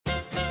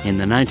In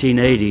the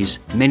 1980s,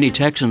 many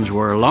Texans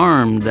were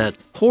alarmed that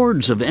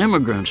hordes of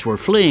immigrants were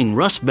fleeing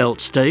Rust Belt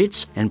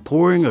states and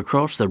pouring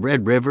across the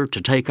Red River to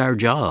take our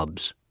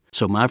jobs.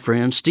 So my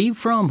friend Steve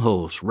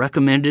Fromholz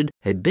recommended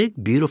a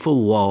big,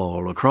 beautiful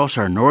wall across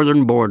our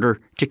northern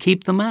border to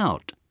keep them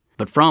out.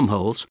 But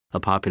Fromholz, a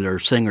popular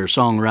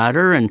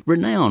singer-songwriter and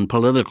renowned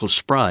political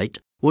sprite,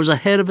 was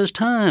ahead of his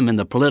time in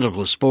the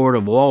political sport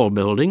of wall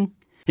building.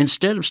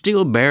 Instead of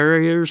steel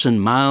barriers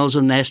and miles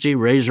of nasty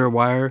razor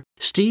wire,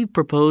 Steve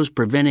proposed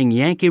preventing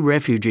Yankee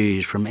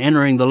refugees from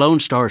entering the Lone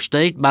Star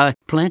State by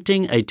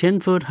planting a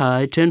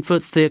 10-foot-high,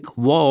 10-foot-thick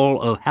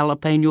wall of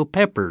jalapeno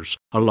peppers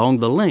along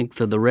the length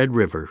of the Red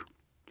River.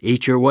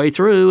 Eat your way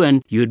through,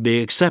 and you'd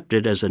be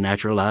accepted as a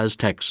naturalized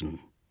Texan.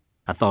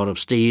 I thought of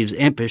Steve's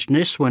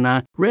impishness when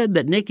I read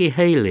that Nikki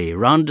Haley,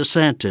 Ron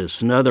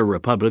DeSantis, and other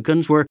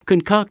Republicans were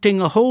concocting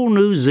a whole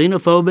new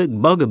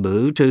xenophobic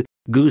bugaboo to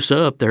goose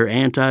up their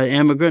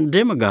anti-immigrant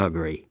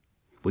demagoguery.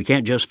 We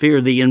can't just fear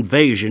the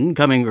invasion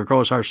coming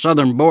across our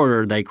southern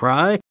border, they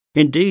cry.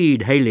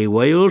 Indeed, Haley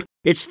wailed,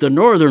 it's the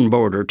northern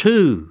border,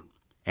 too,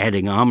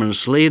 adding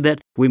ominously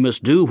that we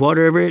must do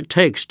whatever it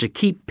takes to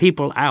keep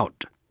people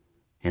out.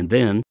 And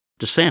then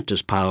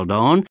DeSantis piled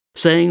on,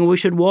 saying we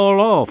should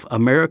wall off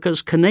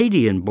America's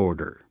Canadian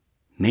border.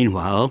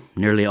 Meanwhile,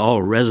 nearly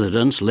all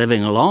residents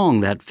living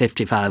along that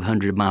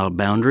 5,500-mile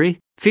boundary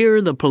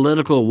fear the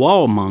political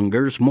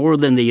wallmongers more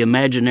than the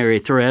imaginary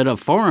threat of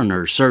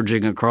foreigners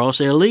surging across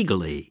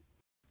illegally.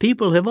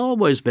 People have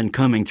always been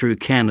coming through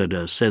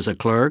Canada, says a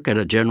clerk at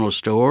a general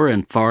store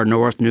in far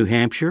north New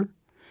Hampshire.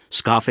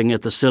 Scoffing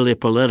at the silly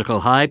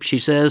political hype, she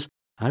says,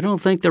 I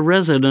don't think the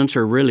residents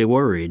are really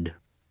worried.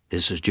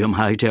 This is Jim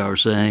Hightower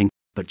saying,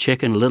 but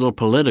chicken little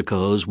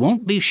politicos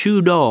won't be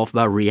shooed off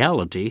by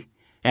reality.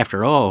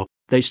 After all,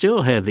 they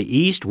still have the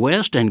East,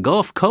 West, and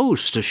Gulf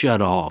Coasts to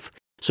shut off,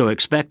 so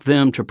expect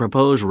them to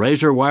propose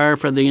razor wire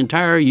for the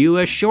entire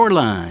U.S.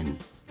 shoreline.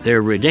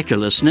 Their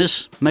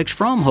ridiculousness makes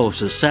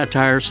Fromholz's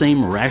satire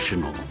seem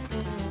rational.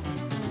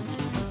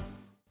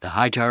 The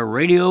Hightower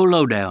Radio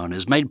Lowdown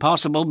is made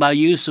possible by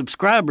you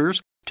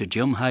subscribers to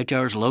Jim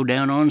Hightower's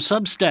Lowdown on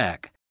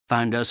Substack.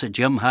 Find us at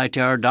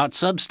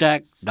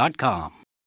jimhightower.substack.com.